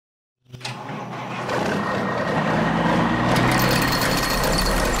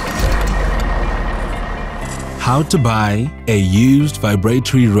How to buy a used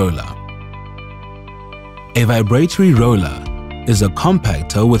vibratory roller. A vibratory roller is a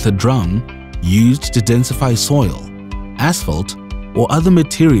compactor with a drum used to densify soil, asphalt, or other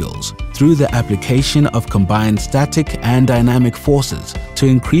materials through the application of combined static and dynamic forces to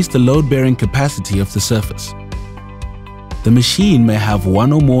increase the load-bearing capacity of the surface. The machine may have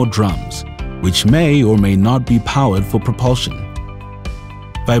one or more drums, which may or may not be powered for propulsion.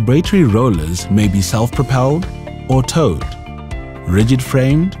 Vibratory rollers may be self-propelled or towed,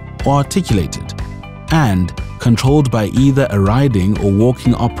 rigid-framed or articulated, and controlled by either a riding or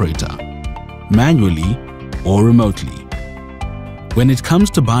walking operator, manually or remotely. When it comes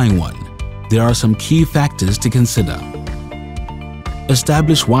to buying one, there are some key factors to consider.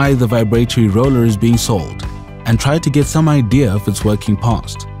 Establish why the vibratory roller is being sold and try to get some idea of its working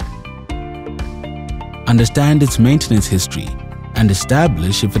past. Understand its maintenance history and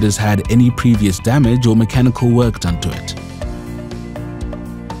establish if it has had any previous damage or mechanical work done to it.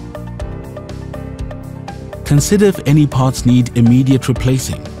 Consider if any parts need immediate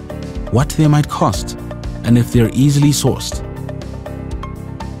replacing, what they might cost, and if they are easily sourced.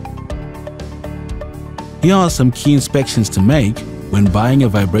 Here are some key inspections to make when buying a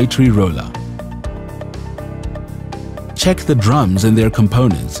vibratory roller. Check the drums and their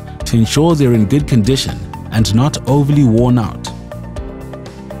components to ensure they're in good condition and not overly worn out.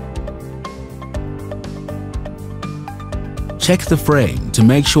 Check the frame to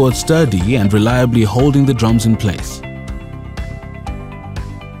make sure it's sturdy and reliably holding the drums in place.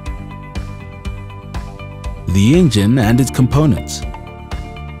 The engine and its components.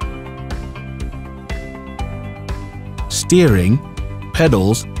 Steering,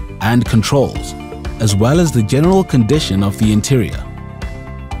 pedals, and controls, as well as the general condition of the interior.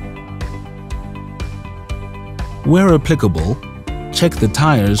 Where applicable, check the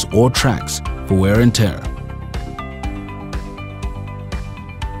tires or tracks for wear and tear.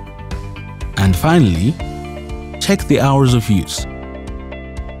 And finally, check the hours of use.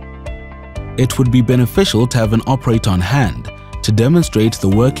 It would be beneficial to have an operator on hand to demonstrate the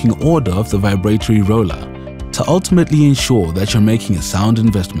working order of the vibratory roller to ultimately ensure that you're making a sound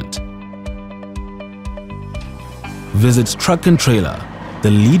investment. Visit Truck and Trailer,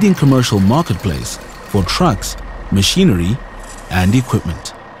 the leading commercial marketplace for trucks, machinery, and equipment.